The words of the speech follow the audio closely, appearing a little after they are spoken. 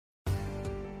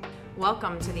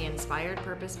Welcome to the Inspired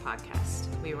Purpose Podcast.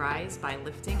 We rise by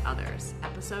lifting others.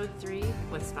 Episode 3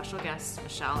 with special guest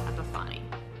Michelle Epifani.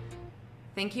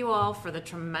 Thank you all for the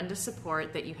tremendous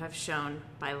support that you have shown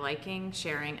by liking,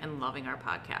 sharing, and loving our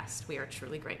podcast. We are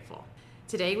truly grateful.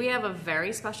 Today we have a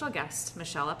very special guest,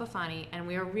 Michelle Epifani, and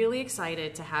we are really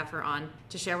excited to have her on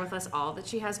to share with us all that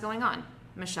she has going on.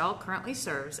 Michelle currently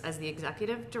serves as the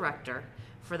Executive Director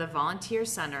for the Volunteer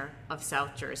Center of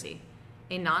South Jersey,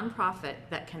 a nonprofit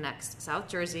that connects South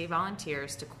Jersey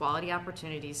volunteers to quality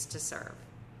opportunities to serve.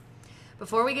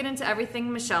 Before we get into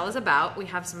everything Michelle is about, we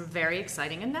have some very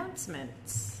exciting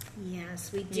announcements.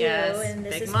 Yes, we do. Yes, and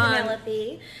this is month.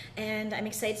 Penelope. And I'm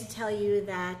excited to tell you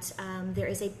that there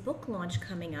is a book launch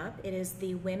coming up. It is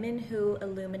the Women Who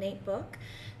Illuminate book.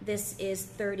 This is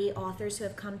 30 authors who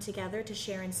have come together to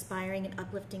share inspiring and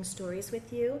uplifting stories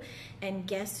with you. And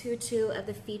guess who 2 of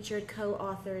the featured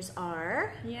co-authors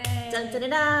are? Yay! Dun, dun, dun,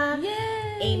 dun.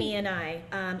 Yay! Amy and I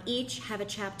each have a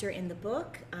chapter in the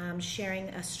book sharing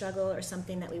a struggle or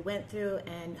something that we went through,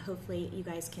 and hopefully you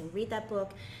guys can read that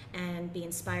book and be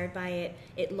inspired by it.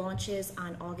 It launches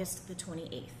on August the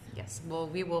 28th. Yes, well,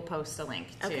 we will post a link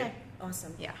too. Okay,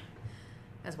 awesome. Yeah,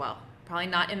 as well. Probably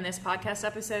not in this podcast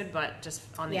episode, but just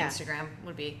on the Instagram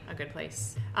would be a good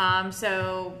place.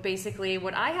 So basically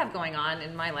what I have going on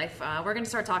in my life, we're going to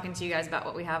start talking to you guys about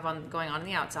what we have going on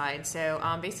the outside. So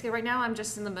basically right now I'm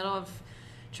just in the middle of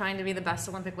trying to be the best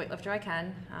Olympic weightlifter I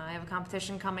can. I have a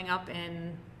competition coming up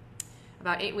in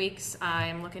about 8 weeks.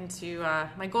 I'm looking to,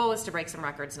 my goal is to break some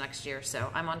records next year, so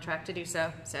I'm on track to do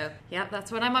so. So, yeah, that's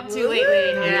what I'm up to lately.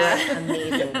 Yeah.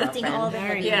 Amazing. Lifting all the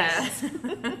heavy Yes.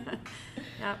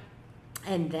 Yep.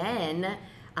 And then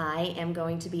I am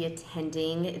going to be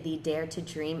attending the Dare to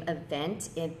Dream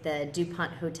event at the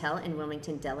DuPont Hotel in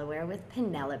Wilmington, Delaware with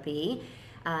Penelope.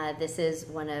 This is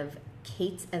one of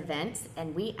Kate's events,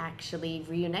 and we actually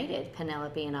reunited,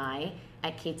 Penelope and I,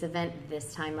 at Kate's event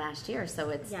this time last year.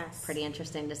 So it's pretty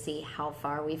interesting to see how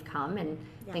far we've come and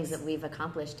things that we've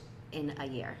accomplished in a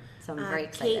year. So I'm very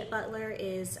excited. Kate Butler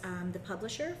is the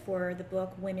publisher for the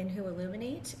book Women Who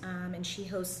Illuminate, and she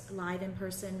hosts live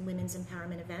in-person women's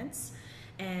empowerment events.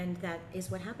 And that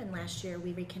is what happened last year.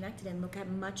 We reconnected, and look how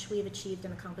much we've achieved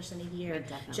and accomplished in a year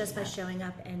just by showing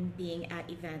up and being at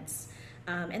events.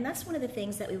 And that's one of the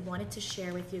things that we wanted to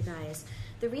share with you guys.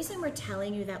 The reason we're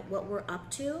telling you that what we're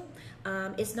up to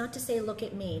is not to say, look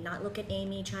at me, not look at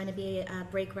Amy trying to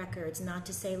break records, not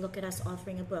to say, look at us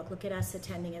authoring a book, look at us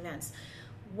attending events.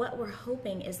 What we're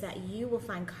hoping is that you will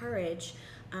find courage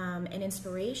and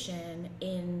inspiration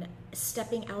in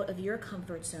stepping out of your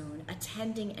comfort zone,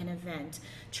 attending an event,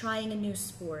 trying a new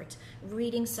sport,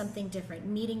 reading something different,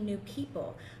 meeting new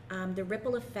people. The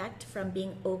ripple effect from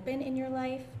being open in your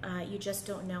life, you just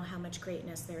don't know how much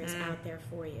greatness there is out there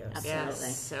for you. Absolutely.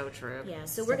 Yes, so true. Yeah,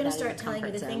 so we're going to start telling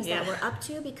you the things that we're up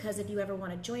to, because if you ever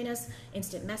want to join us,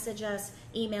 instant message us,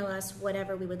 email us,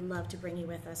 whatever, we would love to bring you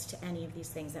with us to any of these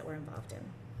things that we're involved in.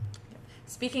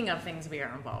 Speaking of things we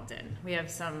are involved in, we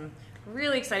have some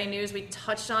really exciting news. We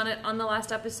touched on it on the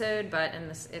last episode, but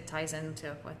it ties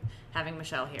into with having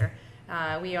Michelle here.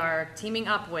 We are teaming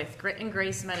up with Grit and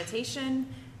Grace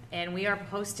Meditation, and we are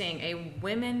hosting a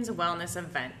women's wellness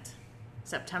event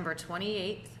September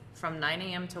 28th from 9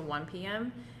 a.m. to 1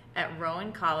 p.m. at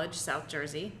Rowan College, South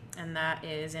Jersey, and that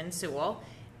is in Sewell.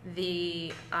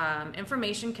 The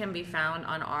information can be found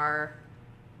on our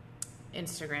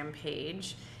Instagram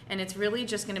page. And it's really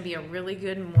just going to be a really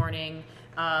good morning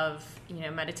of,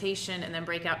 meditation and then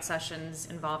breakout sessions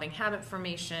involving habit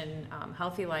formation,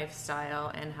 healthy lifestyle,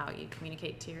 and how you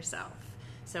communicate to yourself.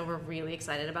 So we're really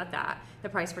excited about that. The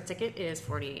price per ticket is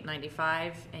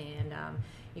 $48.95, and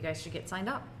you guys should get signed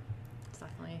up. It's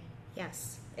definitely...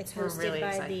 Yes. It's hosted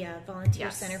by the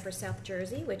Volunteer Center for South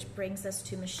Jersey, which brings us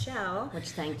to Michelle. Which,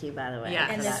 thank you, by the way.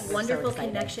 Yes. And this wonderful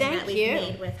connection that we've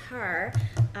made with her.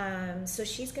 So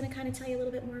she's going to kind of tell you a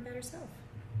little bit more about herself.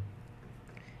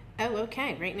 Oh,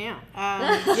 okay, right now.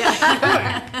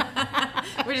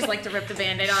 We just like to rip the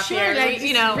Band-Aid off here. Rip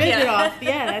it off.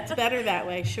 Yeah, that's better that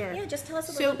way, sure. Yeah, just tell us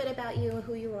a little bit about you,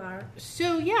 who you are.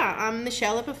 So, yeah, I'm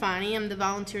Michelle Epifani. I'm the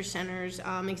Volunteer Center's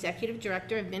Executive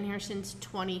Director. I've been here since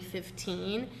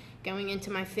 2015, going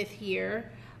into my 5th year.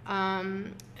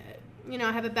 I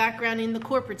have a background in the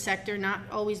corporate sector, not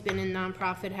always been in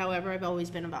nonprofit. However, I've always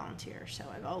been a volunteer. So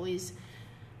I've always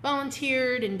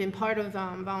volunteered and been part of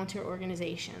volunteer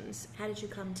organizations. How did you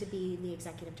come to be the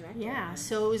executive director? Yeah,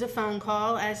 so it was a phone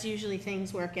call, as usually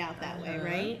things work out that way,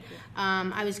 right?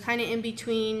 Yeah. I was kind of in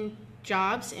between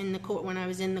jobs in the when I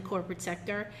was in the corporate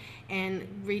sector, and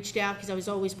reached out because I was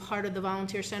always part of the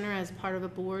volunteer center as part of a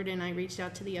board, and I reached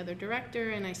out to the other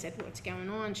director and I said, what's going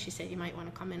on? She said, you might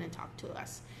want to come in and talk to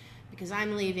us because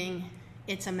I'm leaving.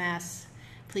 It's a mess.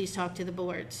 Please talk to the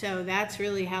board. So that's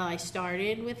really how I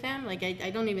started with them. Like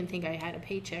I don't even think I had a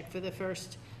paycheck for the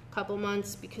first couple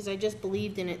months because I just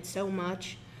believed in it so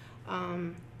much.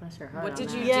 Bless your heart. What did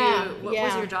on you that. do? What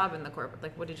was your job in the corporate?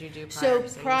 Like, what did you do So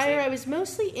prior? prior, I was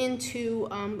mostly into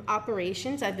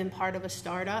operations. I've been part of a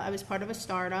startup. I was part of a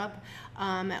startup.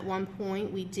 At one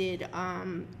point, we did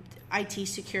IT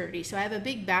security. So I have a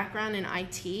big background in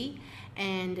IT,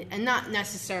 and not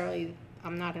necessarily.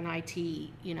 I'm not an IT,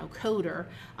 coder,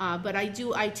 but I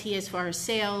do IT as far as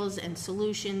sales and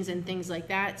solutions and things like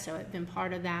that. So I've been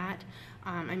part of that.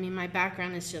 My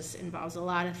background involves a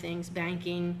lot of things,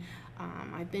 banking.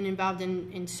 I've been involved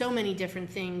in so many different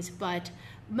things, but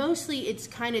mostly it's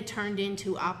kind of turned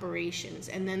into operations.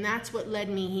 And then that's what led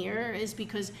me here, is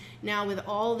because now with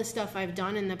all the stuff I've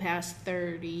done in the past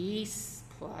 30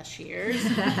 plus years,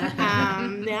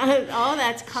 now all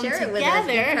that's come together.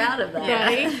 Be proud of that.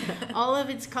 Right? All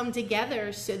of it's come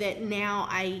together so that now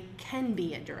I can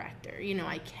be a director.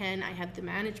 I have the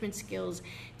management skills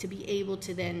to be able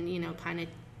to then, kind of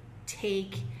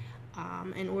take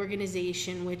an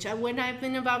organization, which when I've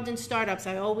been involved in startups,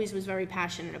 I always was very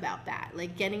passionate about that,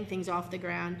 like getting things off the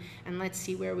ground and let's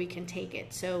see where we can take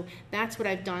it. So that's what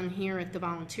I've done here at the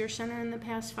Volunteer Center in the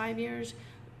past 5 years.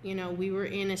 We were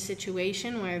in a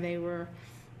situation where they were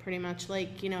pretty much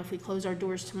like, if we close our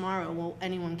doors tomorrow, will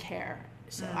anyone care?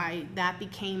 So that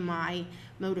became my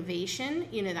motivation.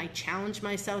 I challenged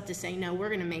myself to say, no, we're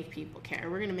going to make people care.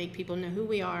 We're going to make people know who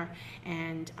we are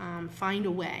and find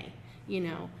a way,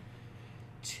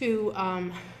 to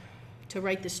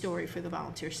write the story for the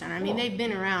Volunteer Center. Cool. They've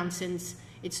been around since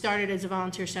it started as a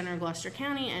volunteer center in Gloucester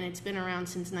County, and it's been around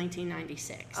since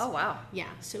 1996. Oh, wow. Yeah,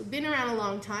 so been around a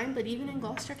long time, but even in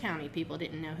Gloucester County, people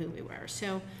didn't know who we were.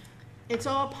 So it's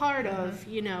all part of,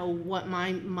 what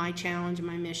my challenge and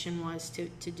my mission was to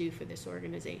do for this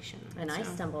organization. And I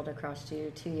stumbled across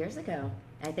you 2 years ago.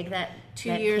 I think that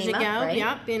 2 years came ago, up, right?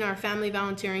 Yep, in our family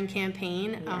volunteering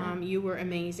campaign. Yeah. You were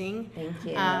amazing. Thank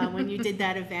you. When you did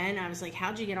that event, I was like,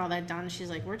 how'd you get all that done? She's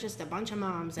like, we're just a bunch of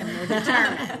moms and we're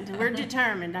determined. We're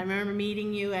determined. I remember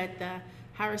meeting you at the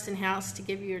Harrison House to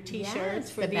give you your T-shirts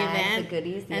Yes, for the the bags, event. the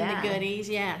goodies, and yeah. the goodies,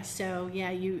 yeah. So, yeah,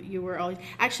 you were always...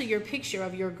 Actually, your picture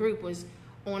of your group was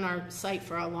on our site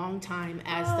for a long time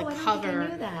as Oh, I the don't think I cover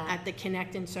knew that. at the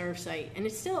Connect and Serve site. And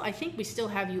it's still, I think we still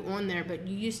have you on there, but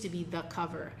you used to be the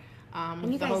cover.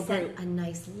 And you the whole guys group. sent a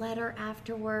nice letter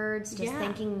afterwards, just Yeah.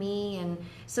 thanking me. And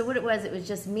so what it was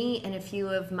just me and a few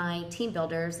of my team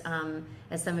builders.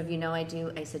 As some of you know, I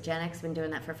do Isogenics, been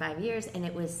doing that for 5 years. And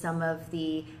it was some of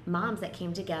the moms that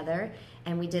came together,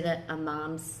 and we did a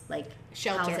mom's,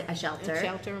 Shelter. a shelter. A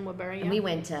shelter in Woodbury, yeah. And we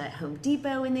went to Home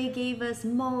Depot, and they gave us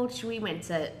mulch. We went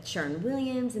to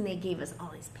Sherwin-Williams, and they gave us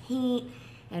all this paint.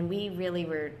 And we really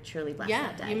were truly blessed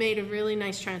that day. You made a really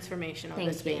nice transformation of the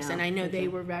Thank space, you. and I know Thank they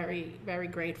you. were very, very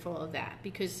grateful of that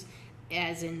because,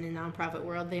 as in the nonprofit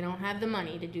world, they don't have the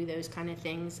money to do those kind of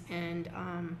things, and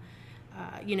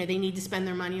they need to spend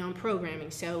their money on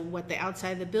programming. So what the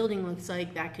outside of the building looks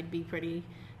like, that could be pretty,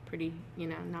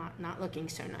 not looking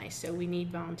so nice. So we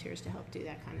need volunteers to help do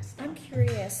that kind of stuff. I'm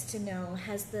curious to know,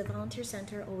 has the volunteer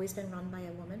center always been run by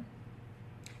a woman?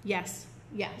 Yes.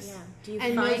 Yeah. Do you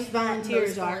And find most that volunteers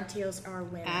most are. volunteers are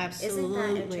women? Isn't Absolutely.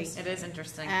 that interesting? It is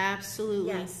interesting.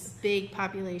 Absolutely. Yes. Big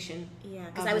population. Yeah,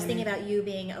 because of I was women. thinking about you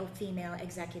being a female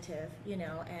executive,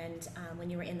 and when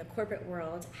you were in the corporate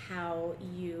world, how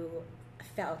you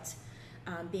felt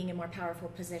being in more powerful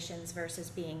positions versus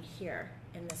being here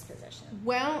in this position.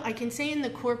 Well, I can say in the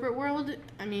corporate world,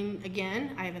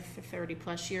 again, I have a 30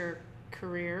 plus year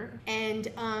career,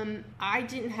 and I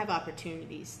didn't have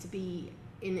opportunities to be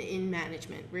in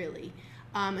management really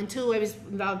until I was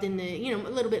involved in the, a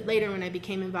little bit later when I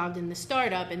became involved in the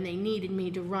startup and they needed me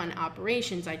to run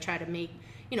operations. I tried to make,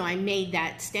 I made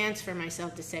that stance for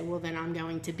myself to say, well, then I'm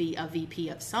going to be a VP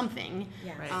of something.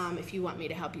 Yeah. Right. If you want me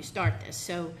to help you start this.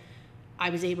 So I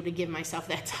was able to give myself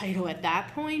that title at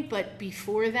that point, but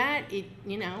before that,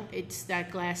 it's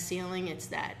that glass ceiling, it's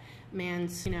that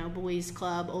man's, boys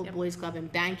club, old Yep. boys club,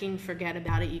 and banking, forget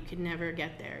about it, you could never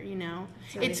get there,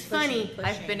 So It's pushing, funny. pushing.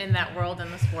 I've been in that world in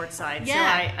the sports side,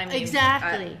 Yeah, so I mean,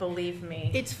 exactly. Believe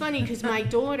me. It's funny because my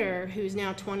daughter, who's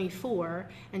now 24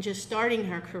 and just starting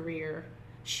her career,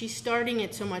 she's starting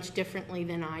it so much differently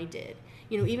than I did.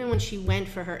 Even when she went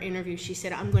for her interview, she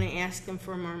said, I'm going to ask them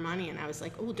for more money. And I was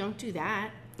like, oh, don't do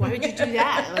that. Why would you do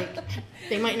that? Like,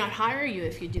 they might not hire you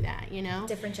if you do that,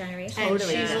 Different generation. And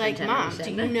Totally she's different like, Mom, do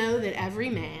generation. you know that every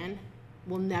man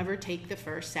will never take the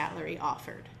first salary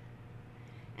offered?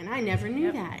 And I never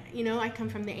knew that. I come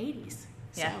from the 80s.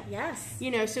 So, Yeah.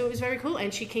 Yes. so it was very cool.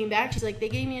 And she came back. She's like, they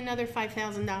gave me another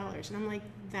 $5,000. And I'm like,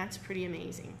 that's pretty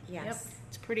amazing. Yes. Yep.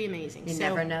 It's pretty amazing. You So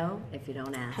never know if you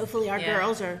don't ask. hopefully our Yeah.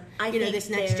 girls are, I think this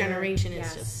next they're- generation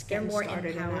yes, is just they're getting more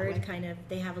started in that way. empowered.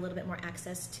 They have a little bit more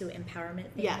access to empowerment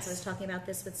things. Yes. I was talking about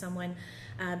this with someone,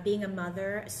 being a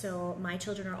mother. So my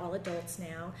children are all adults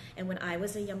now, and when I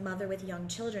was a young mother with young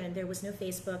children, there was no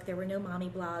Facebook, there were no mommy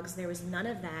blogs, there was none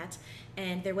of that,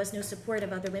 and there was no support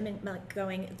of other women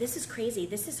going, "This is crazy,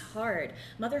 this is hard.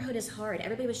 Motherhood is hard."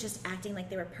 Everybody was just acting like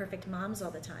they were perfect moms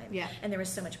all the time, Yeah. and there was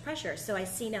so much pressure. So I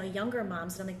see now younger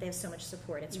moms, I don't think they have so much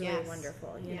support. It's really Yes.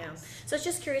 wonderful, you know. Yes. So I was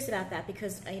just curious about that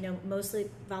because mostly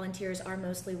volunteers are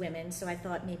mostly women. So I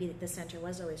thought maybe the center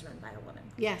was always run by a woman.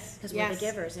 Yes. Because we're the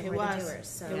givers and it we're the was. doers,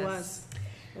 so. It Yes. was.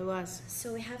 It was.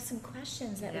 So we have some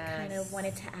questions that we kind Yes. of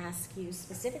wanted to ask you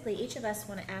specifically. Each of us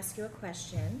want to ask you a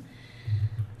question. Do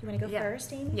you want to go Yeah.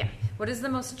 first, Amy? Yeah. What is the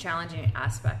most challenging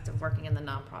aspect of working in the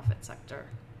nonprofit sector?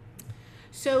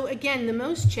 So again, the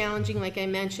most challenging, like I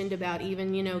mentioned, about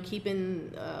even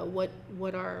keeping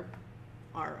what our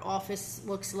office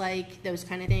looks like, those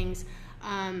kind of things.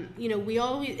 We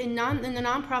always in the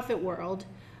nonprofit world,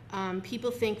 people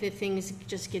think that things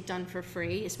just get done for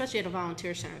free, especially at a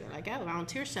volunteer center. They're like, "Oh,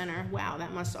 volunteer center, wow,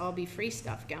 that must all be free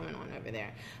stuff going on over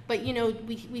there." But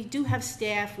we do have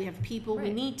staff, we have people. We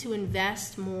Right. need to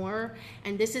invest more,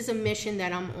 and this is a mission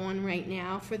that I'm on right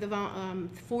now for the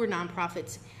for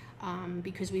nonprofits.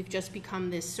 Because we've just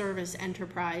become this service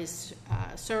enterprise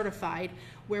certified,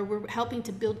 where we're helping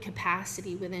to build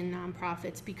capacity within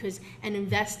nonprofits and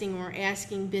investing or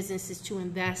asking businesses to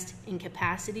invest in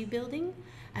capacity building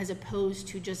as opposed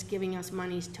to just giving us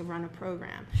monies to run a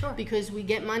program. Sure. Because we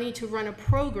get money to run a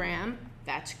program,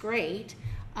 that's great,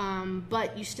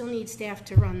 but you still need staff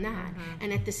to run that.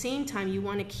 And at the same time, you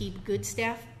want to keep good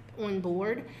staff on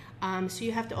board. So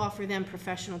you have to offer them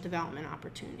professional development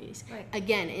opportunities. Right.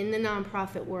 Again, in the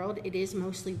nonprofit world, it is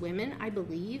mostly women, I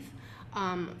believe,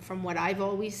 from what I've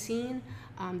always seen.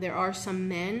 There are some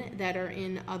men that are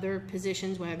in other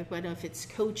positions, whether if it's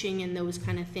coaching and those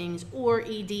kind of things, or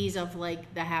EDs of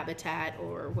like the Habitat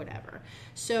or whatever.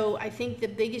 So I think the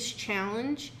biggest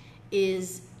challenge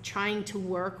is trying to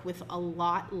work with a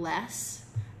lot less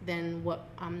than what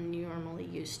I'm normally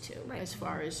used to, Right. as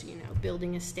far as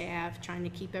building a staff, trying to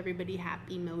keep everybody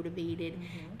happy, motivated,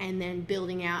 and then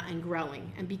building out and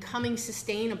growing and becoming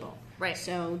sustainable. Right.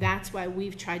 So that's why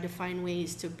we've tried to find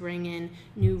ways to bring in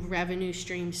new revenue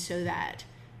streams so that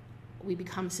we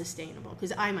become sustainable.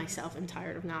 Because I myself am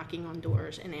tired of knocking on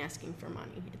doors and asking for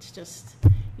money. It's just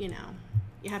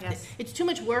you have Yes. to. It's too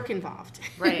much work involved,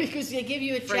 Right. because they give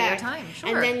you a For check, your time, sure.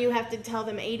 and then you have to tell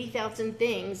them 80,000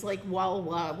 things, like, well,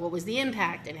 what was the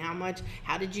impact, and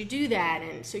how did you do that,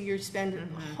 and so you're spending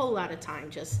a whole lot of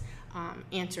time just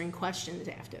answering questions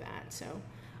after that. So,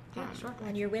 Yeah, sure.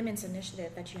 On your women's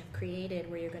initiative that you have created,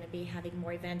 where you're going to be having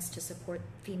more events to support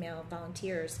female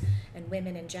volunteers and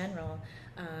women in general,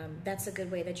 that's a good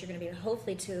way that you're going to be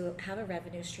hopefully to have a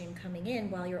revenue stream coming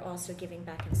in while you're also giving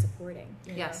back and supporting.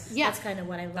 you know? Yes. Yeah. That's kind of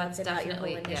what I loved That's about your whole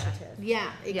definitely- yeah. initiative.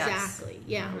 Yeah, Yes. exactly.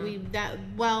 Yeah,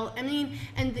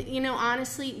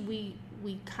 honestly,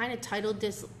 we kind of titled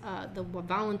this the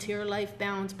volunteer life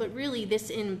balance, but really this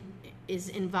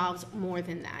involves more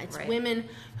than that. It's Right. women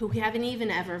who haven't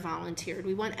even ever volunteered.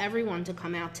 We want everyone to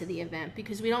come out to the event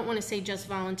because we don't want to say just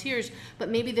volunteers, but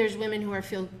maybe there's women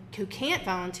who can't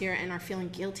volunteer and are feeling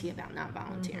guilty about not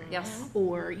volunteering. Yes.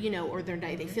 Or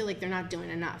they feel like they're not doing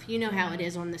enough. You know how it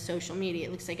is on the social media.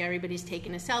 It looks like everybody's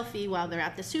taking a selfie while they're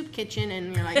at the soup kitchen,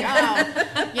 and you're like,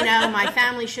 oh, my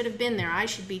family should have been there. I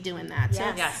should be doing that. So,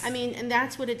 Yes. and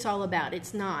that's what it's all about.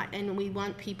 It's not. And we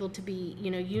want people to be,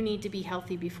 you need to be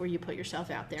healthy before you put yourself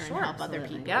out there Sure, and help other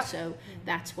absolutely. people. Yep. So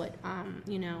that's what,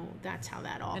 that's how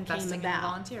that all Investing came in the about.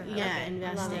 volunteer. I like Yeah, it.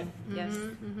 investing. Yes.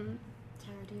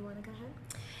 Tara, do you want to go ahead?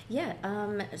 Yeah.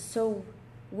 So,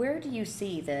 where do you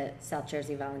see the South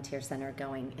Jersey Volunteer Center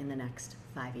going in the next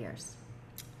 5 years?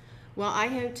 Well, I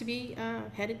hope to be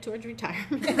headed towards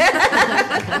retirement.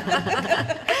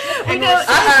 We know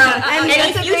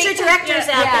any future directors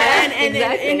out there.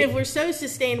 And if we're so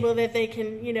sustainable that they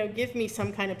can, give me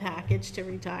some kind of package to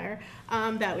retire,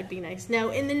 that would be nice. Now,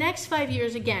 in the next 5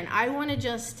 years, again, I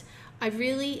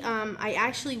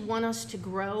actually want us to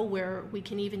grow where we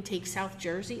can even take South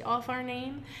Jersey off our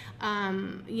name.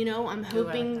 I'm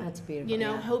hoping, That's beautiful,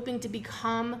 yeah. hoping to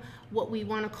become what we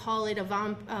want to call it, a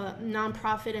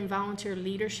nonprofit and volunteer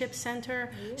leadership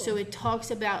center. Ooh. So it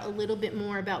talks about a little bit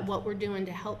more about what we're doing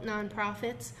to help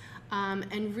nonprofits.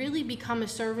 And really become a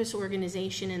service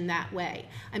organization in that way.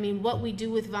 I mean, what we do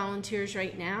with volunteers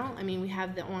right now, I mean, we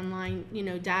have the online,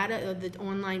 data, the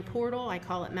online portal, I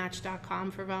call it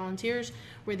match.com for volunteers,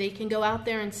 where they can go out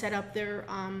there and set up their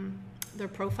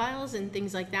profiles and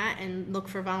things like that and look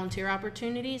for volunteer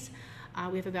opportunities.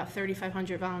 We have about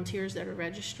 3,500 volunteers that are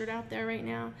registered out there right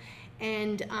now.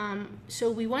 And so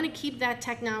we want to keep that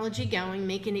technology going,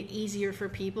 making it easier for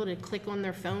people to click on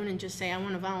their phone and just say, I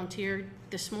want to volunteer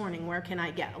this morning, where can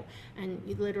I go? And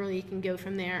you literally can go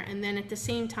from there. And then at the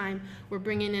same time, we're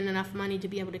bringing in enough money to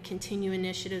be able to continue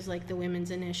initiatives like the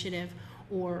Women's Initiative,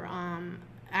 or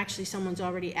actually someone's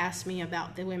already asked me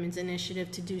about the Women's Initiative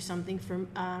to do something for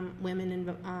women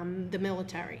in the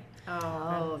military.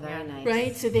 Oh, very nice.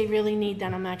 Right, so they really need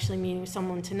that. I'm actually meeting with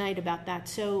someone tonight about that.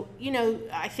 So,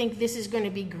 I think this is going to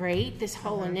be great, this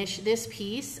whole this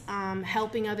piece,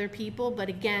 helping other people, but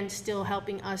again, still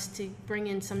helping us to bring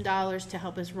in some dollars to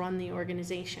help us run the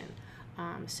organization.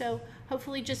 So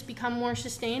hopefully just become more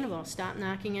sustainable, stop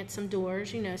knocking at some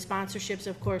doors. Sponsorships,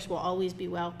 of course, will always be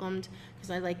welcomed, because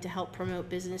I like to help promote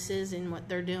businesses and what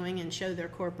they're doing and show their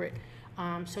corporate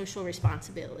social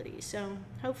responsibility. So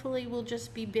hopefully we'll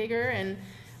just be bigger and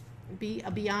be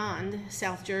beyond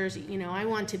South Jersey. I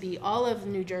want to be, all of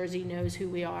New Jersey knows who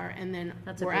we are, and then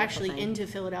we're actually into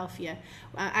Philadelphia.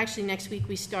 Actually, next week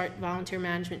we start volunteer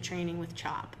management training with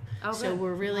CHOP. Oh, so good.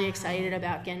 we're really excited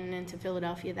about getting into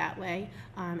Philadelphia that way,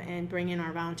 and bringing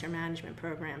our volunteer management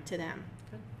program to them.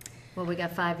 Well, we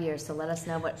got 5 years, so let us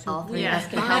know what all three Yeah. of us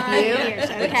can help you years,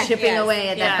 with okay. chipping away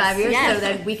at that 5 years, Yes. so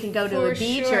that we can go to For a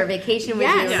beach sure. or a vacation with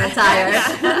Yes. you and retire.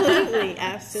 Absolutely,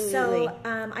 absolutely. So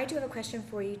I do have a question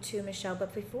for you too, Michelle,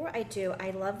 but before I do,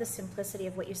 I love the simplicity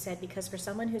of what you said, because for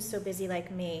someone who's so busy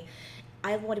like me,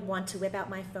 I would want to whip out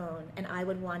my phone and I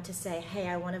would want to say, hey,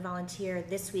 I want to volunteer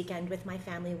this weekend with my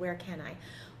family, where can I?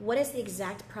 What is the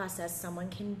exact process someone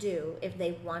can do if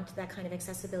they want that kind of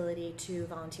accessibility to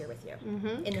volunteer with you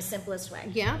in the simplest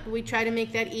way? Yeah, we try to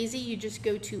make that easy. You just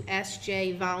go to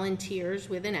sjvolunteers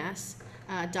with an S,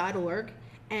 .org.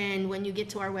 And when you get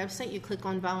to our website, you click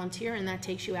on volunteer, and that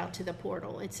takes you out to the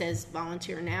portal. It says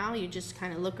volunteer now. You just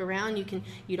kind of look around.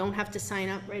 You don't have to sign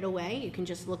up right away. You can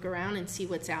just look around and see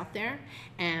what's out there,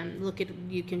 and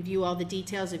you can view all the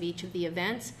details of each of the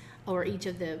events or each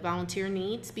of the volunteer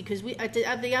needs, because we at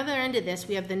the other end of this,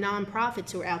 we have the nonprofits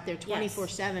who are out there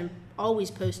 24/7, always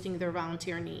posting their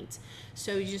volunteer needs.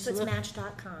 So you just So it's look.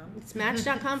 Match.com. It's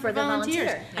Match.com for the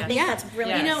volunteers. volunteer. I think that's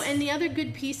brilliant. Yes. And the other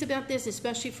good piece about this,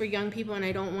 especially for young people, and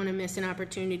I don't want to miss an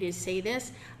opportunity to say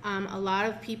this, a lot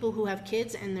of people who have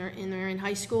kids and they're in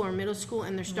high school or middle school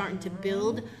and they're starting to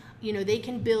build, they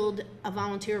can build a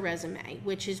volunteer resume,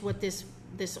 which is what this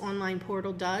online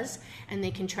portal does, and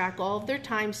they can track all of their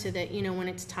time, so that when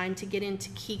it's time to get into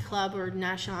Key Club or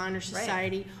National Honor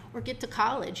Society or get to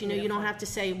college, you don't have to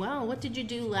say, well, what did you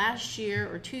do last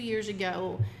year or 2 years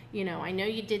ago? I know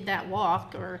you did that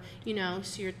walk, or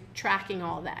so you're tracking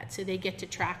all that, so they get to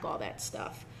track all that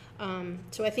stuff.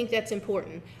 So I think that's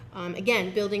important.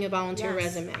 Again, building a volunteer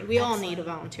resume. We all need a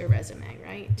volunteer resume,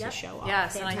 right, to show off.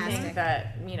 Yes, and I Fantastic. think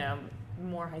that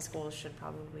more high schools should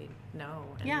probably know.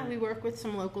 And Yeah, we work with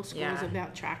some local schools Yeah.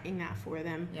 about tracking that for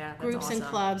them. Yeah, that's Groups and awesome.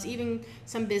 clubs, even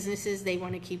some businesses, they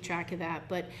want to keep track of that.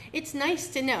 But it's nice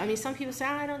to know. I mean, some people say,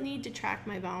 I don't need to track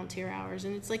my volunteer hours.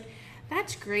 And it's like,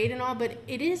 that's great and all, but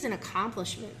it is an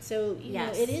accomplishment. So, you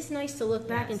know, it is nice to look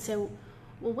back and say,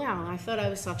 well, wow, I thought I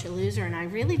was such a loser, and I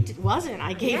really wasn't.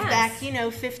 I gave back,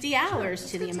 50 hours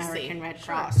to the American Red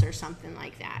Cross or something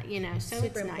like that, so Super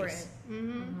it's nice. important.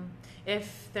 Mm-hmm.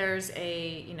 If there's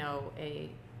a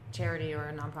charity or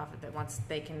a nonprofit that wants,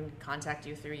 they can contact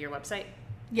you through your website.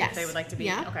 Yes. If they would like to be.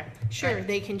 Yeah. Okay. Sure. Right.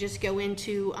 They can just go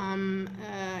into,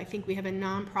 I think we have a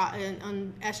nonprofit,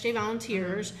 on SJ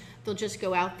Volunteers. They'll just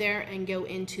go out there and go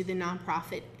into the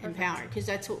nonprofit empower. Because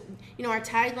that's what, our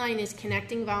tagline is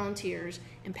connecting volunteers,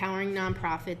 empowering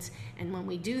nonprofits. And when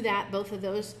we do that, both of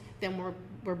those, then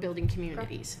we're building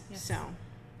communities. Yes. So,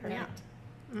 Perfect.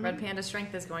 yeah. Red Panda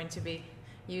Strength is going to be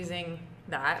using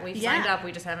that. We've Yeah. signed up.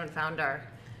 We just haven't found our.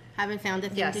 Haven't found a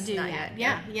thing Yes, to do not yet.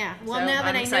 yet. Yeah. Well, So now that I'm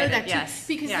I know excited, that too, yes.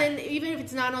 because Yeah. then even if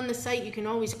it's not on the site, you can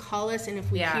always call us, and if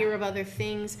we hear of other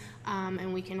things,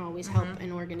 and we can always help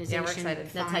an organization excited.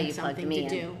 That's how find you plugged something me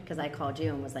to in, do. because I called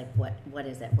you and was like, what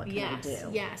is it? What can I do?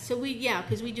 Yeah. So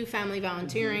because we do family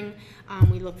volunteering,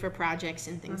 we look for projects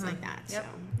and things like that. Yep. So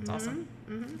It's awesome.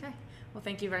 Okay. Well,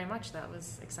 thank you very much. That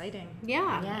was exciting.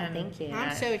 yeah. Yeah, And thank you.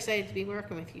 I'm so excited to be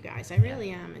working with you guys. I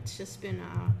really am. It's just been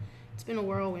it's been a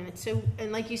whirlwind. It's so,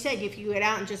 and like you said, if you get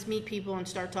out and just meet people and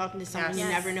start talking to someone, you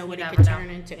Yes. never know what You it never could know. turn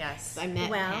into. Yes. I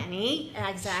met Penny.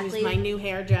 Exactly. She's my new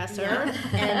hairdresser.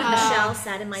 And Michelle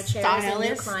sat in my chair as a new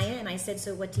Stylist. client, and I said,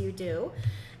 so what do you do?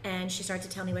 And she started to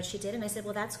tell me what she did, and I said,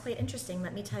 well, that's quite interesting.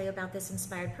 Let me tell you about this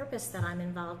inspired purpose that I'm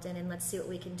involved in, and let's see what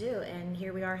we can do. And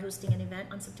here we are hosting an event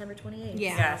on September 28th.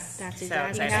 Yeah, Yes. that's So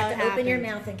exactly You exciting. how have it to open your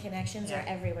happened. mouth, and connections Yeah. are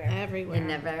everywhere. Everywhere. You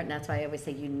never. That's why I always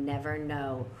say you never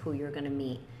know who you're going to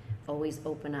meet. Always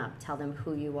open up. Tell them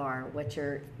who you are, what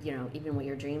your, even what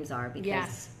your dreams are, because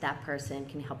Yes. that person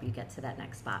can help you get to that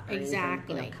next spot. Or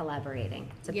Exactly. Even,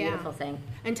 collaborating. It's a Yeah. beautiful thing.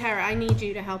 And Tara, I need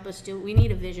you to help us we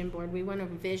need a vision board. We want a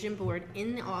vision board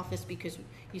in the office because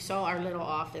you saw our little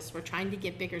office. We're trying to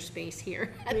get bigger space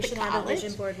here at We the should college. have a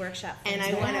vision board workshop. for And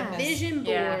I this want a office. vision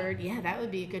Yeah. board. Yeah, that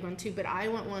would be a good one too. But I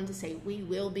want one to say we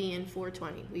will be in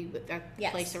 420. that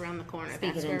Yes. place around the corner.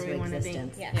 Speak That's it where into we want to be.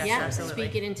 existence. Yes. Yes, Yeah, absolutely.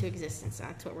 speak it into existence.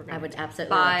 That's what we're going I to would do.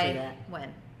 absolutely love to do By that.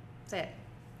 when? Say it.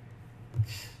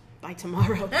 By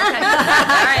tomorrow.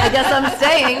 I guess I'm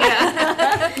staying.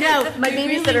 No, My we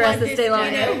babysitter has want to this- stay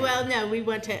longer. Well, no, we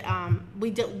want to.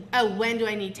 We do. Oh, when do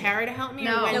I need Tara to help me?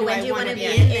 No. or when No, do when I do you want want to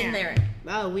to be be in there?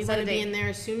 Oh, we Set want a to be date. in there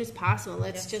as soon as possible.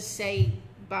 Let's just say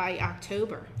by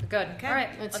October. Good. Okay. All right.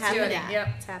 Let's do do it. that. Yep.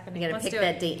 It's happening. You got to Let's pick do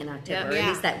that it. date in October, or Yeah. at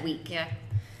least that week. Yeah.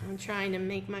 I'm trying to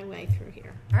make my way through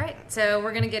here. All right, so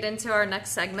we're going to get into our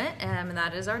next segment, and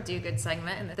that is our Do Good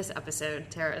segment. And this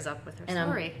episode, Tara is up with her And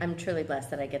story. I'm truly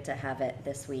blessed that I get to have it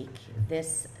this week.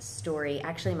 This story,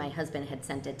 actually, my husband had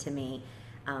sent it to me.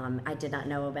 I did not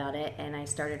know about it, and I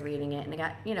started reading it, and I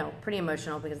got, pretty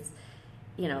emotional because,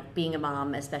 being a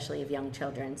mom, especially of young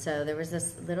children. So there was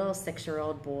this little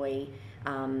 6-year-old boy,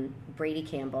 Brady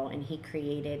Campbell, and he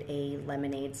created a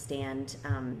lemonade stand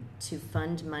to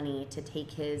fund money to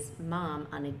take his mom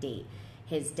on a date.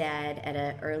 His dad, at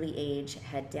an early age,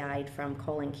 had died from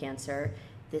colon cancer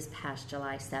this past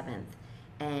July 7th.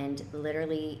 And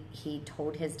literally, he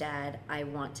told his dad, I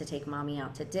want to take mommy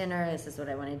out to dinner. This is what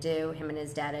I want to do. Him and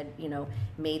his dad had,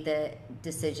 made the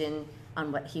decision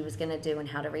on what he was going to do and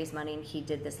how to raise money. And he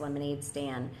did this lemonade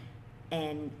stand.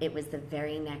 And it was the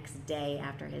very next day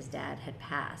after his dad had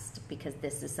passed, because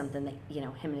this is something that,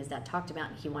 him and his dad talked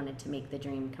about. And he wanted to make the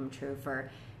dream come true for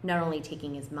not only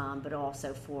taking his mom, but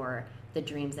also for the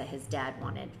dreams that his dad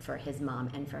wanted for his mom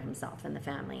and for himself and the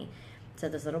family. So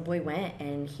this little boy went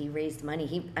and he raised money.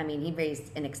 He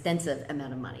raised an extensive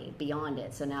amount of money beyond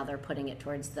it. So now they're putting it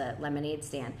towards the lemonade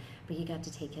stand. But he got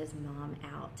to take his mom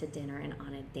out to dinner and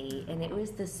on a date. And it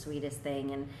was the sweetest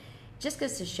thing. And just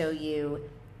goes to show you,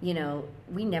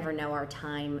 we never know our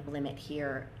time limit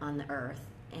here on the earth.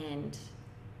 And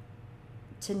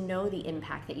to know the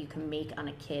impact that you can make on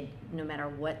a kid, no matter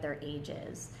what their age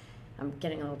is. I'm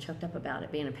getting a little choked up about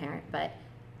it being a parent, but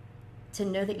to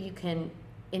know that you can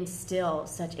instill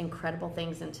such incredible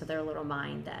things into their little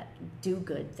mind that do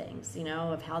good things,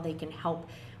 of how they can help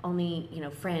only,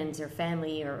 friends or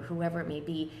family or whoever it may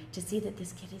be, to see that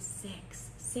this kid is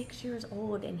 6 years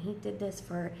old, and he did this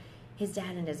for his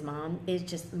dad and his mom is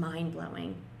just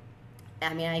mind-blowing.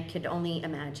 I could only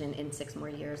imagine in 6 more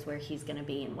years where he's going to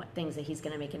be and what things that he's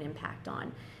going to make an impact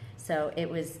on. So it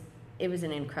was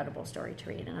an incredible story to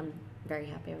read, and I'm very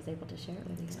happy I was able to share it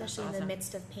with you. Especially in awesome. the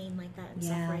midst of pain like that and Yeah.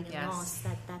 suffering and Yes. loss,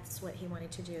 that's what he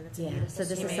wanted to do. That's a Yeah, beautiful so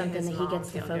this He is made something his that he mom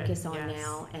gets to feel good. focus on Yes.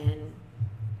 now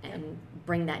and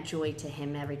bring that joy to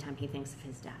him every time he thinks of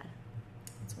his dad.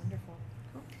 It's wonderful.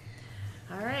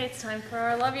 All right, it's time for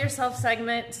our Love Yourself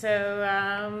segment.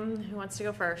 So who wants to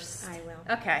go first? I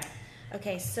will. Okay.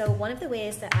 Okay, so one of the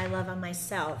ways that I love on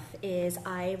myself is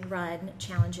I run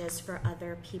challenges for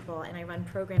other people, and I run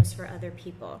programs for other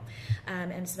people.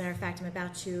 And as a matter of fact, I'm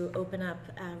about to open up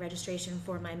registration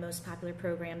for my most popular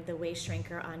program, The Waist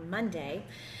Shrinker, on Monday.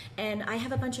 And I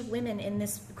have a bunch of women in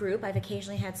this group. I've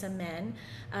occasionally had some men.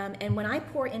 And when I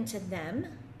pour into them,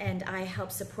 and I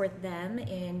help support them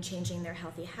in changing their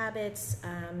healthy habits,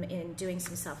 in doing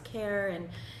some self-care and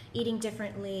eating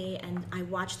differently, and I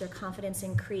watch their confidence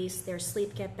increase, their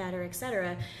sleep get better,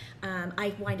 etc.,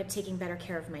 I wind up taking better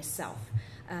care of myself.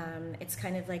 It's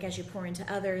kind of like as you pour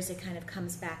into others, it kind of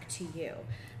comes back to you.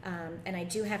 And I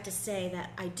do have to say that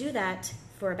I do that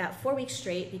for about 4 weeks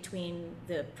straight, between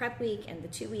the prep week and the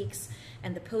 2 weeks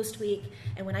and the post week.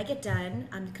 And when I get done,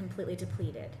 I'm completely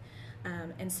depleted.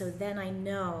 And so then I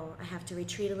know I have to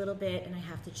retreat a little bit, and I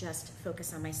have to just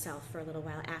focus on myself for a little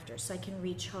while after, so I can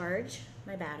recharge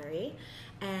my battery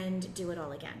and do it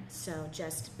all again. So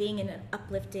just being in an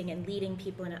uplifting and leading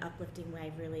people in an uplifting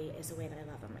way really is a way that I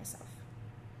love on myself.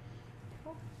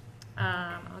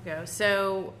 I'll go.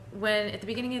 So when at the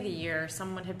beginning of the year,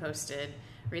 someone had posted,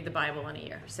 read the Bible in a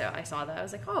year. So I saw that. I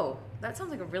was like, oh, that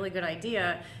sounds like a really good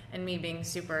idea. And me being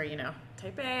super,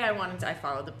 type A, I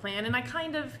followed the plan, and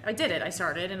I did it. I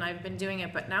started, and I've been doing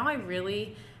it. But now I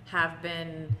really have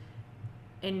been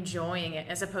enjoying it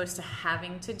as opposed to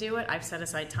having to do it. I've set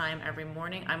aside time every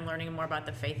morning. I'm learning more about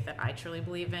the faith that I truly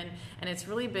believe in, and it's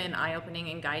really been eye-opening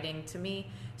and guiding to me.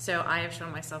 So I have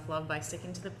shown myself love by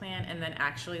sticking to the plan and then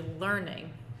actually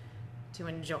learning to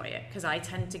enjoy it, because I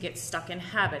tend to get stuck in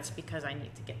habits because I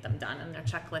need to get them done and their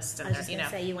checklists. And I was just going to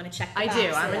say, you want to check the I boxes.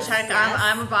 do. I'm a check. Yes.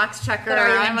 I'm a box checker. But are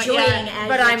you I'm enjoying as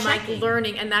but you're I'm checking? like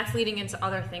learning, and that's leading into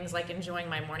other things like enjoying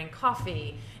my morning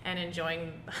coffee and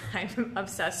enjoying. I'm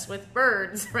obsessed with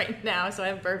birds right now, so I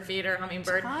have bird feeder,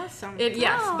 hummingbird. Awesome.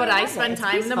 Yes, Oh, but I I love spend it. It's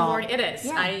time in the peaceful. morning. It is.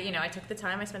 Yeah. I took the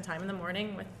time. I spent time in the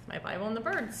morning with my Bible and the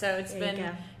birds. So it's There you been,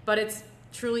 go. but it's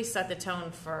truly set the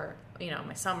tone for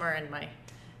my summer and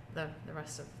the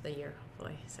rest of the year,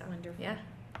 hopefully. So Wonderful. yeah,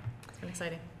 it's been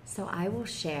exciting. So I will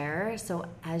share. So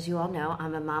as you all know,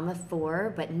 I'm a mom of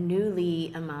 4, but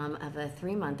newly a mom of a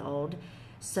 3-month-old.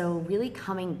 So really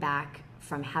coming back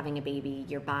from having a baby,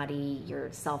 your body, your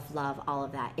self-love, all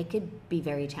of that, it could be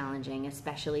very challenging,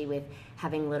 especially with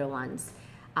having little ones.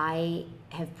 I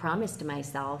have promised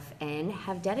myself and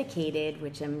have dedicated,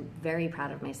 which I'm very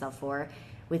proud of myself for,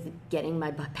 with getting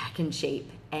my butt back in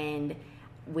shape. And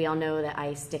we all know that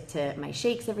I stick to my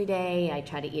shakes every day. I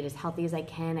try to eat as healthy as I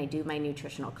can. I do my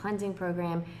nutritional cleansing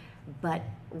program. But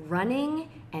running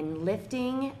and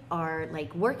lifting are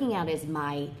like, working out is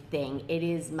my thing. It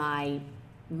is my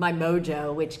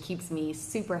mojo, which keeps me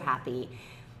super happy.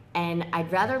 And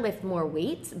I'd rather lift more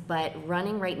weights, but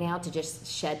running right now to just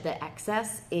shed the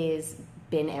excess is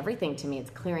been everything to me. It's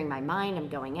clearing my mind. I'm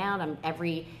going out.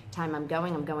 Every time I'm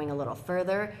going a little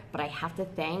further. But I have to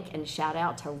thank and shout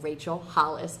out to Rachel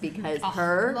Hollis, because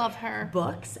love her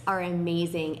books are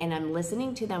amazing, and I'm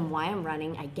listening to them while I'm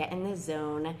running. I get in the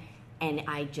zone and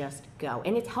I just go.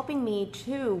 And it's helping me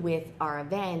too with our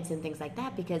events and things like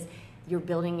that, because you're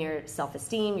building your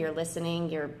self-esteem, you're listening,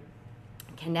 you're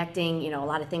connecting, a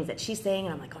lot of things that she's saying,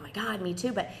 and I'm like, oh my God, me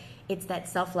too. But it's that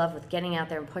self-love with getting out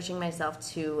there and pushing myself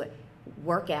to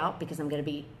work out, because I'm going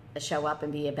to show up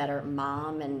and be a better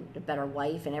mom and a better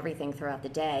wife and everything throughout the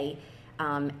day.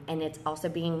 And it's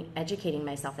also educating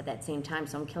myself at that same time.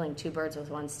 So I'm killing 2 birds with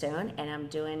 1 stone, and I'm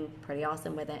doing pretty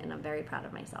awesome with it, and I'm very proud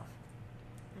of myself.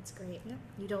 That's great. Yeah.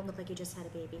 You don't look like you just had a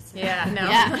baby. So. Yeah, no.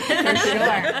 Yeah, for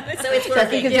sure. So it's Just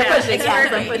working. because you're pushing, it's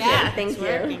yes, working. I'm pushing. Yeah,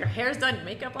 Thank you. Your hair's done,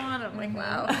 makeup on. I'm like,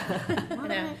 wow.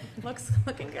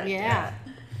 Looking good. Yeah.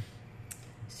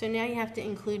 So now you have to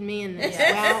include me in this.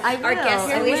 Yeah. Well, I Our will. guests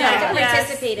I always will. have to Yes,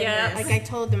 participate in yes. this. like I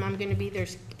told them, I'm going to be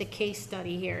the case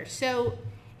study here. So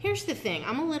here's the thing.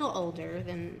 I'm a little older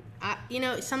than,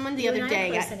 someone the You other and I are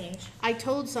day, close in age. I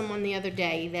told someone the other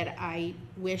day that I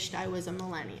wished I was a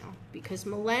millennial, because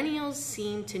millennials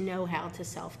seem to know how to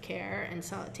self-care and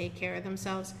take care of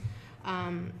themselves.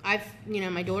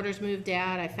 My daughter's moved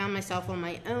out. I found myself on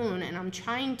my own, and I'm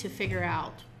trying to figure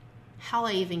out how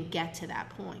I even get to that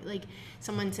point. Like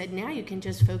someone said, now you can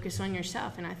just focus on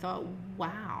yourself. And I thought,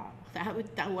 wow,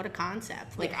 what a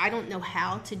concept. Like, I don't know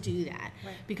how to do that,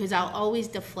 because I'll always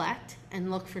deflect and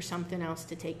look for something else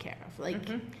to take care of. Like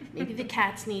maybe the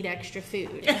cats need extra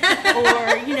food,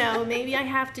 or, maybe I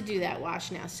have to do that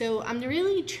wash now. So I'm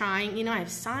really trying, I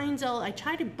have signs, I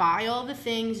try to buy all the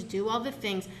things, do all the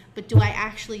things, but do I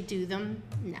actually do them?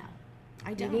 No. I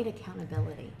You don't. need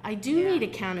accountability. I do need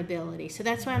accountability, so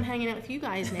that's why I'm hanging out with you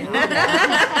guys now.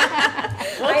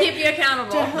 We'll keep you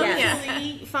accountable. To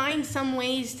hopefully find some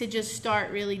ways to just start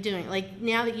really doing it. Like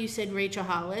now that you said Rachel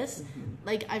Hollis,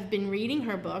 like I've been reading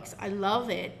her books. I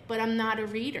love it, but I'm not a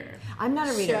reader. I'm not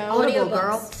a reader. So- Audible, Audiobooks.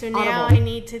 girl. So now Audible. I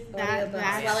need to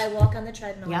Audiobooks. While I walk on the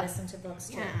treadmill, Yep. I listen to books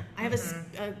too. yeah. I have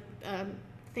a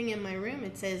thing in my room.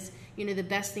 It says, the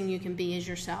best thing you can be is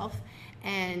yourself.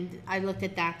 And I looked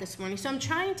at that this morning. So I'm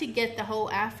trying to get the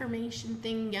whole affirmation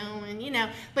thing going,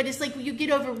 But it's like you get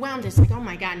overwhelmed. It's like, oh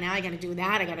my God, now I got to do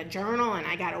that. I got to journal, and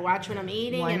I got to watch what I'm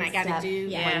eating, One and I got to step. do.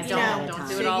 Yeah, don't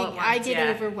do So it all at once. I get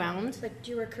yeah. overwhelmed. But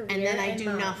you were career And then I do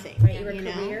mom, nothing, Right, you were you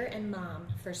know? career and mom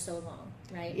for so long,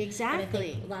 right?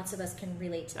 Exactly. And I think lots of us can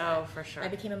relate to that. Oh, for sure. I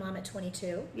became a mom at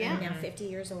 22. Yeah. I'm now 50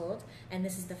 years old, and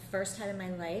this is the first time in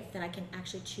my life that I can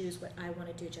actually choose what I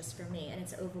want to do just for me, and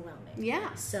it's overwhelming.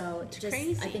 Yeah. So It's just,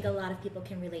 crazy. I think a lot of people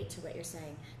can relate to what you're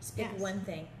saying. Just pick Yes. one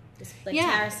thing. Just like Yeah.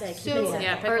 Tara said, keep So- it simple.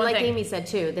 Yeah, pick Or one like thing. Amy said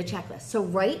too, the checklist. So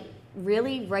write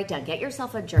really write down. Get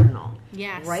yourself a journal.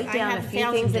 Yes, Write I down have a few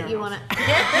 1,000 things that you journals. want to.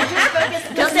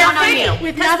 Just down on you.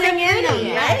 With nothing in them, Right?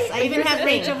 yes. I even Here's have the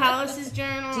thing. Rachel Hollis's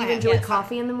journal. Do you I have- enjoy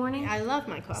coffee in the morning? I love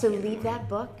my coffee. So in the leave morning. that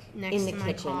book Next in the to my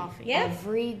kitchen coffee. Yeah.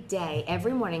 every day,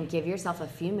 every morning. Give yourself a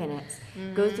few minutes.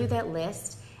 Go through that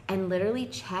list and literally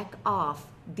check off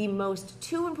the most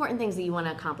 2 important things that you want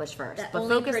to accomplish first. That But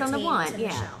only focus on the pertain one, to yeah.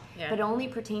 Michelle. Yeah. But only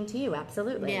pertain to you,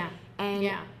 absolutely. Yeah. And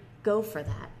Yeah. go for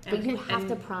that. But And- you have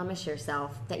to and- promise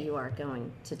yourself that you are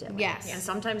going to do it. Yes. And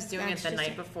sometimes doing That's it the just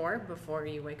night it. before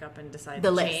you wake up and decide The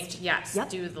to list. change. Yes, Yep.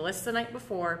 do the list the night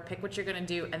before. Pick what you're going to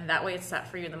do, and that way it's set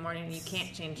for you in the morning. And you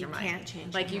can't change your You mind. can't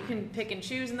change Like your you can pick and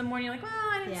choose in the morning. You're like, well,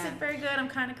 I didn't Yeah. sleep very good. I'm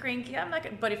kind of cranky. I'm not.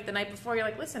 But if the night before you're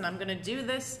like, listen, I'm going to do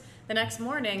this the next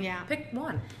morning. Yeah. Pick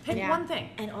one. Pick Yeah. one thing.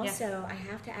 And Yeah. also, I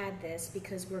have to add this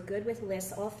because we're good with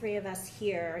lists. All 3 of us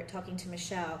here, talking to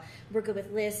Michelle, we're good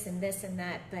with lists and this and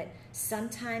that. But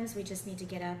sometimes we just need to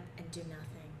get up and do nothing.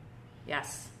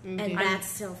 Yes. And Mhm. that's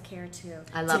self-care too.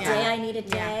 I love Today that. I need a Yeah,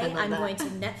 day. I love I'm that. going to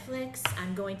Netflix.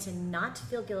 I'm going to not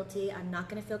feel guilty. I'm not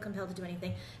going to feel compelled to do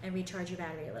anything and recharge your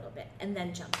battery a little bit and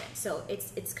then jump in. So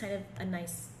it's kind of a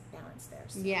nice balance there.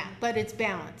 So. Yeah, but it's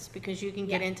balanced because you can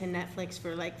get Yeah. into Netflix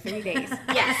for like 3 days.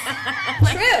 Yes.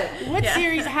 True. What Yeah.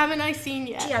 series haven't I seen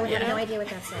yet? Gee, I would you have no know? idea what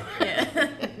that said.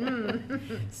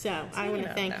 So I want to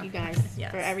of thank that. you guys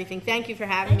Yes. for everything. Thank you for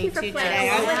having Thank me you for too playing today.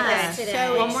 I along with was us today.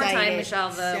 so One more time, excited. Michelle,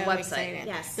 the So website. excited.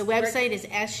 Yes. The website is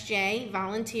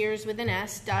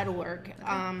sjvolunteers.org.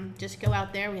 Just go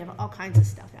out there. We have all kinds of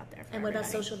stuff out there for And what about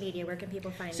everybody. social media? Where can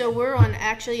people find So you? we're on,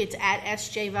 actually, it's at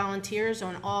SJ Volunteers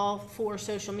on all 4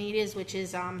 social medias, which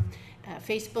is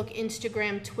Facebook,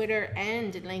 Instagram, Twitter,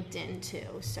 and LinkedIn too.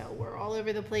 So we're all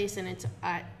over the place, and it's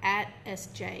at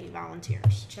SJ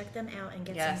Volunteers. Check them out and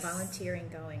get Yes. some volunteering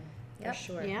going. Yep. For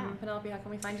sure. Yeah. Penelope, how can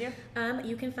we find you?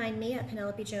 You can find me at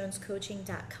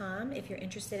PenelopeJonesCoaching.com. If you're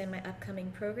interested in my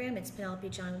upcoming program, it's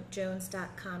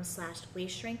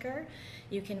PenelopeJones.com/waist shrinker.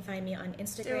 You can find me on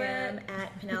Instagram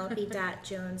at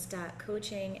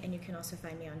Penelope.jones.coaching, and you can also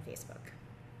find me on Facebook.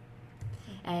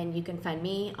 And you can find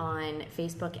me on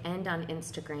Facebook and on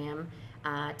Instagram,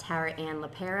 Tara Ann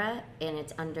LaPera, and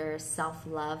it's under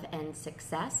Self-Love and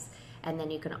Success. And then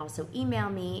you can also email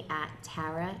me at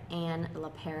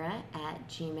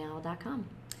taraannlapera@gmail.com.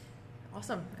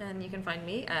 Awesome. And you can find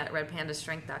me at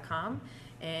redpandastrength.com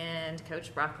and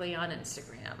Coach Broccoli on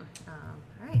Instagram. All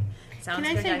right. Sounds Can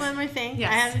I good, say guys. one more thing?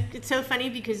 Yes. It's so funny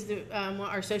because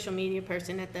our social media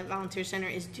person at the Volunteer Center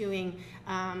is doing,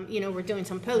 we're doing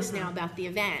some posts now about the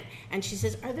event. And she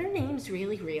says, are their names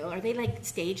really real? Are they like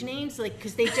stage names? Like,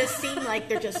 because they just seem like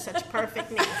they're just such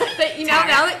perfect names. But you know, Tara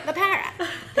now that LaPera,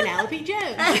 Penelope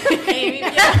Jones, Amy,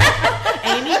 yeah,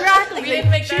 Amy Broccoli. we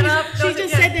didn't make that up. She Those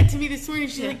just are- said that to me this morning.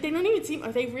 She's like, they don't even seem,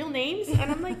 are they real names?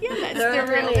 And I'm like, yeah, that's their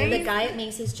real The names. guy at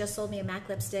Macy's just sold me a MAC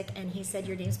lipstick, and he said,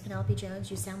 "Your name's Penelope Jones.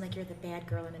 You sound like you're the bad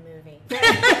girl in a movie." Wow!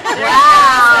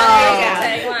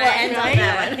 Tagline. We'll end on Right?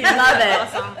 that one. Love it.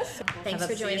 Awesome. Thanks Have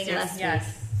for a joining see you us. soon. Yes.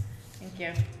 Thank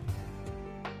you.